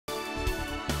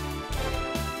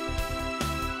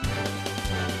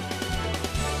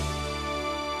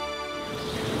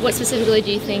What specifically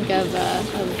do you think of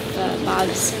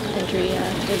Bob's entry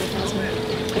over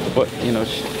Tasman? But, you know,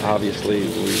 obviously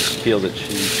we feel that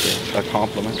she's a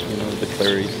compliment, you know, the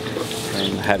Clarys,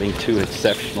 and having two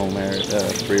exceptional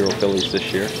 3-year-old fillies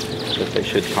this year, that they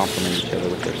should complement each other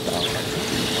with their style.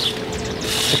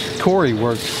 Corey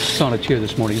worked Sonneteer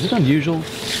this morning. Is it unusual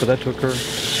for that to occur?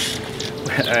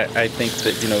 I think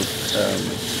that, you know,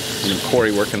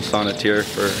 Corey working Sonneteer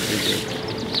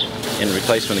in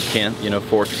replacement of Kent, you know,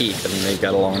 for Keith. I mean, they've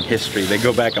got a long history. They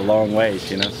go back a long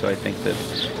ways, you know, so I think that,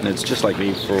 and it's just like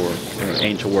me for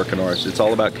Angel working ours. It's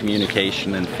all about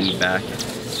communication and feedback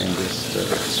and just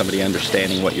somebody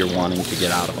understanding what you're wanting to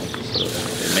get out of them. So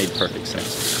it made perfect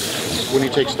sense. When you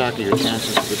take stock of your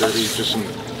chances for the Derby, just some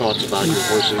thoughts about your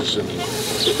horses, and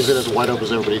is it as wide open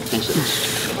as everybody thinks it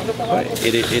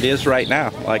is? It is right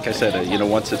now. Like I said, you know,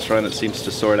 once it's run, it seems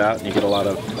to sort out, and you get a lot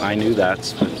of I knew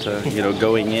that's. But you know,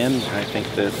 going in, I think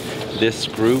that this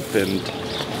group and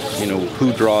you know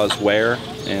who draws where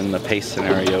and the pace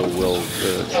scenario will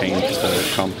change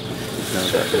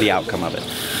the outcome of it.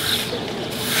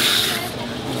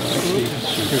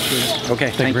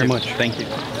 Okay, thank you very much. Thank you.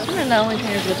 I want to know, in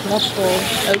terms of multiple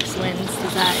Oaks wins,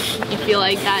 does that, you feel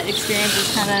like that experience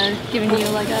is kind of giving you a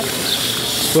leg up?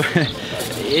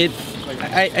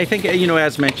 I think, you know,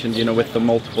 as mentioned, you know, with the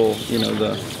multiple, you know,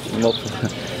 the multiple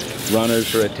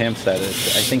runners or attempts at it,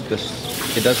 I think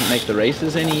it doesn't make the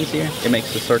races any easier. It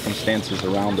makes the circumstances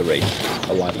around the race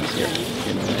a lot easier,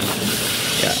 you know.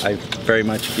 And, yeah, I very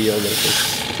much feel that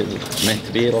if it's meant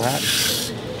to be, it'll happen.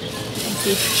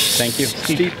 Thank you.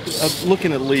 Steve,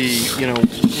 looking at Lee, you know, when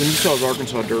you saw his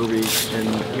Arkansas Derby and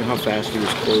you know how fast he was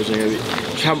closing, I mean,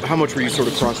 how much were you sort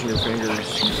of crossing your fingers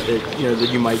that you know that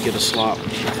you might get a slop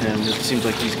with him? It seems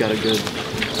like he's got a good.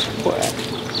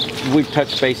 Well, we've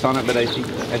touched base on it, but I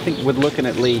think with looking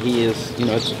at Lee, he is, you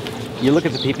know, you look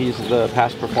at the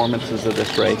past performances of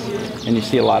this race, and you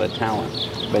see a lot of talent,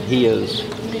 but he is,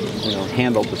 you know,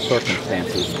 handled the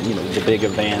circumstances, you know, the big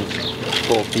events,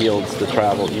 full fields, the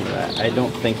travel. You know, I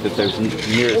don't think that there's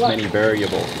near as many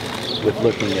variables with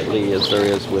looking at Lee as there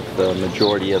is with the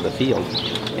majority of the field,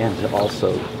 and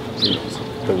also you know,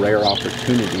 the rare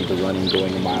opportunity to run him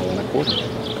going 1.25 miles.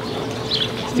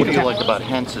 What do you like about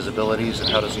Hent's abilities, and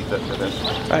how does he fit for this?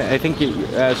 I think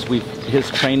his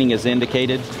training is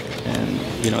indicated, and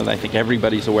you know, I think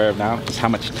everybody's aware of now is how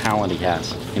much talent he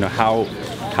has. You know how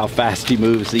fast he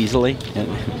moves easily,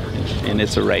 and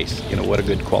it's a race. You know what a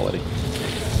good quality.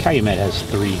 Calumet has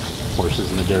 3 horses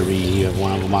in the Derby. You have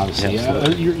one of them, obviously.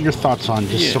 Your thoughts on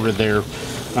just sort of their,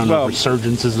 I don't know if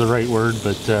resurgence is the right word,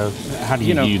 but how do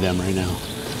you view them right now?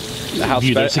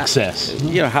 View their success.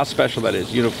 You know, how special that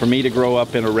is. You know, for me to grow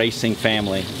up in a racing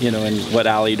family, you know, and what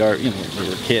Alley Dart, you know, we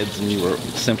were kids and you were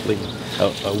simply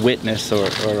a witness or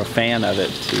a fan of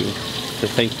it, to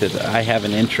think that I have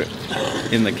an interest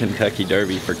in the Kentucky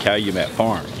Derby for Calumet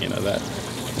Farm, you know, that,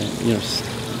 you know,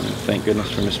 thank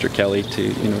goodness for Mr. Kelly to,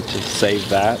 you know, to save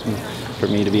that and for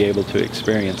me to be able to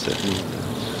experience it, and,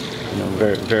 you know,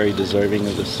 very, very deserving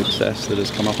of the success that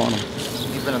has come up on him.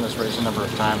 You've been in this race a number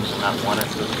of times and not won it.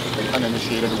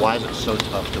 Uninitiated, why is it so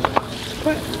tough to win?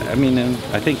 But, I mean,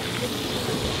 I think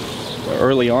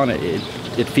early on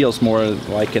it feels more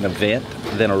like an event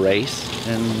than a race,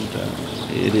 and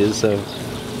it is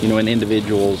you know, an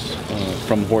individual's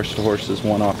from horse to horse is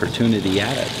one opportunity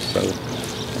at it. So I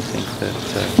think that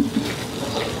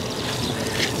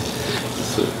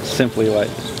simply like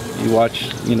you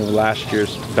watch, you know, last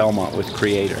year's Belmont with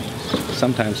Creator.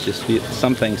 Sometimes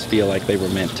some things feel like they were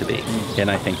meant to be,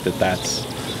 and I think that's,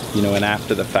 you know, and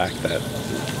after the fact, that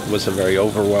was a very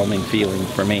overwhelming feeling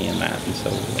for me in that, and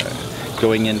so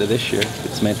going into this year, if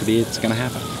it's meant to be, it's going to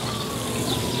happen.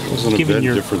 It's an event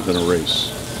different than a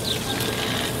race.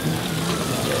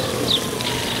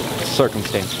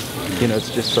 Circumstances. You know, it's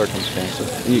just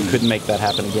circumstances. You couldn't make that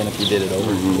happen again if you did it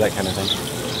over, that kind of thing.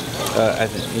 I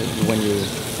think when you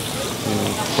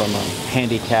know, from a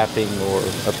handicapping or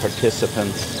a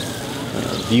participant's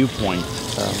viewpoint,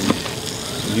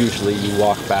 usually you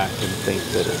walk back and think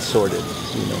that it's sorted.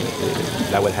 You know,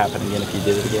 that would happen again if you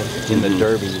did it again. In the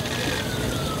Derby,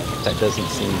 that doesn't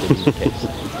seem to be the case.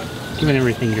 Given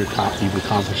everything you've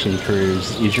accomplished in your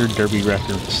careers, is your Derby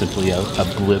record simply a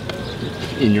blip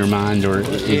in your mind, or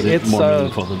is it more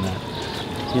meaningful than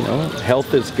that? You know,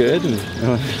 health is good, and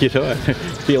you know, I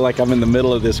feel like I'm in the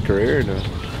middle of this career. And,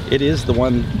 it is the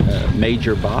one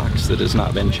major box that has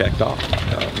not been checked off.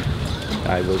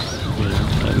 I was, you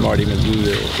know, Marty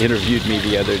McGee interviewed me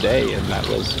the other day, and that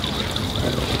was,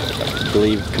 I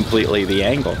believe, completely the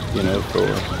angle. You know, for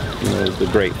the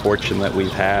great fortune that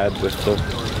we've had with the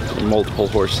multiple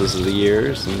horses of the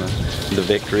years and the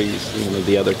victories,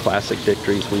 the other classic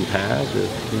victories we've had,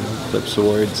 Eclipse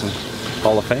Awards and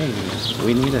Hall of Fame.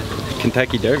 We need a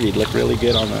Kentucky Derby to look really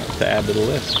good to add to the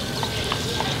list.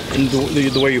 And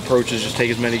the way you approach is just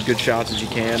take as many good shots as you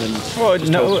can. And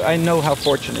I know how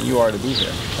fortunate you are to be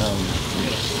here.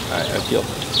 I feel,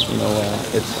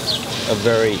 it's a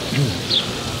very,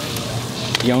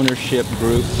 the ownership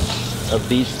group of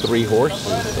these 3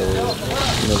 horses are,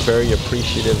 very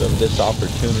appreciative of this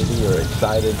opportunity, or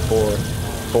excited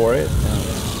for it.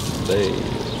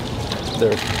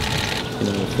 Their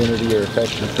affinity or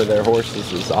affection for their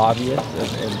horses is obvious,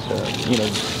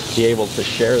 and be able to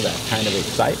share that kind of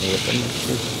excitement with them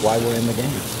is why we're in the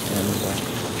game,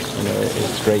 and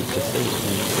it's great to see.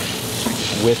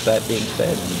 And with that being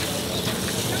said,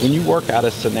 when you work out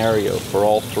a scenario for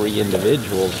all 3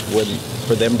 individuals,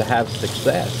 for them to have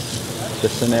success, the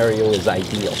scenario is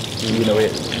ideal.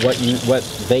 What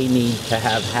they need to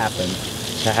have happen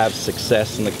to have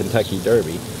success in the Kentucky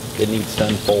Derby, it needs to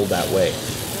unfold that way.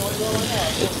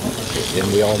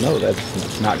 And we all know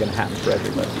that's not going to happen for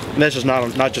everybody. And that's just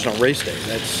not just on race day.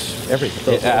 That's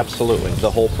everything. Absolutely,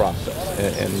 the whole process.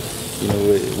 And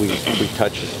we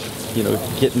touch,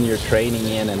 getting your training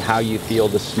in and how you feel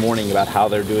this morning about how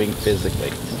they're doing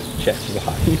physically. Check the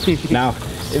box. Now,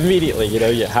 immediately,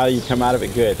 how you come out of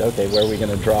it good. Okay, where are we going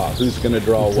to draw? Who's going to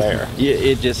draw where?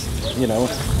 It just,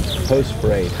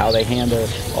 post-parade, how they handle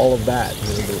all of that.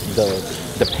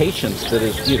 The patience that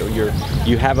is,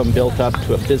 you have them built up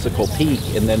to a physical peak,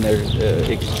 and then they're,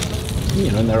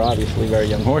 and they're obviously very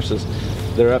young horses.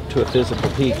 They're up to a physical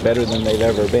peak better than they've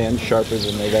ever been, sharper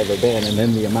than they've ever been, and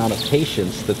then the amount of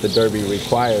patience that the Derby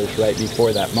requires right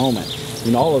before that moment.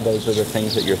 All of those are the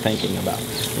things that you're thinking about,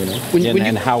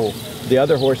 and how the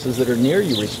other horses that are near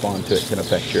you respond to it can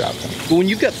affect your outcome. But when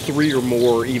you've got 3 or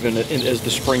more, even as the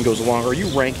spring goes along, are you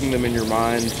ranking them in your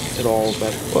mind at all?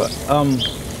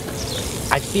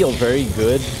 I feel very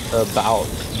good about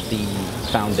the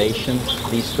foundation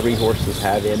these 3 horses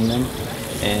have in them,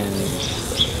 and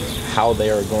how they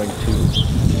are going to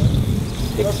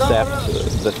accept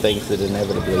the things that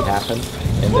inevitably happen.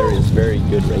 And there is very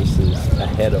good races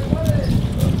ahead of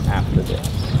them after this.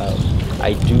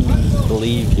 I do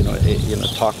believe,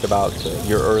 talked about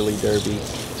your early Derby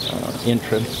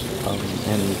entrance,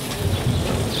 and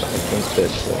I think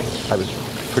that I was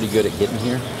pretty good at getting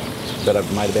here, but I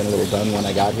might have been a little done when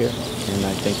I got here. And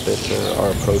I think that our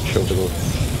approach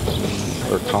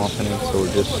or confidence or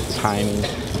just timing,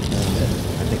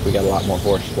 I think we got a lot more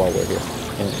horse while we're here.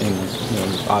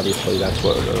 And obviously that's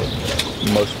what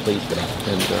we're most pleased about,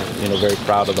 and very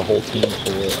proud of the whole team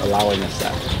for allowing us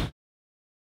that.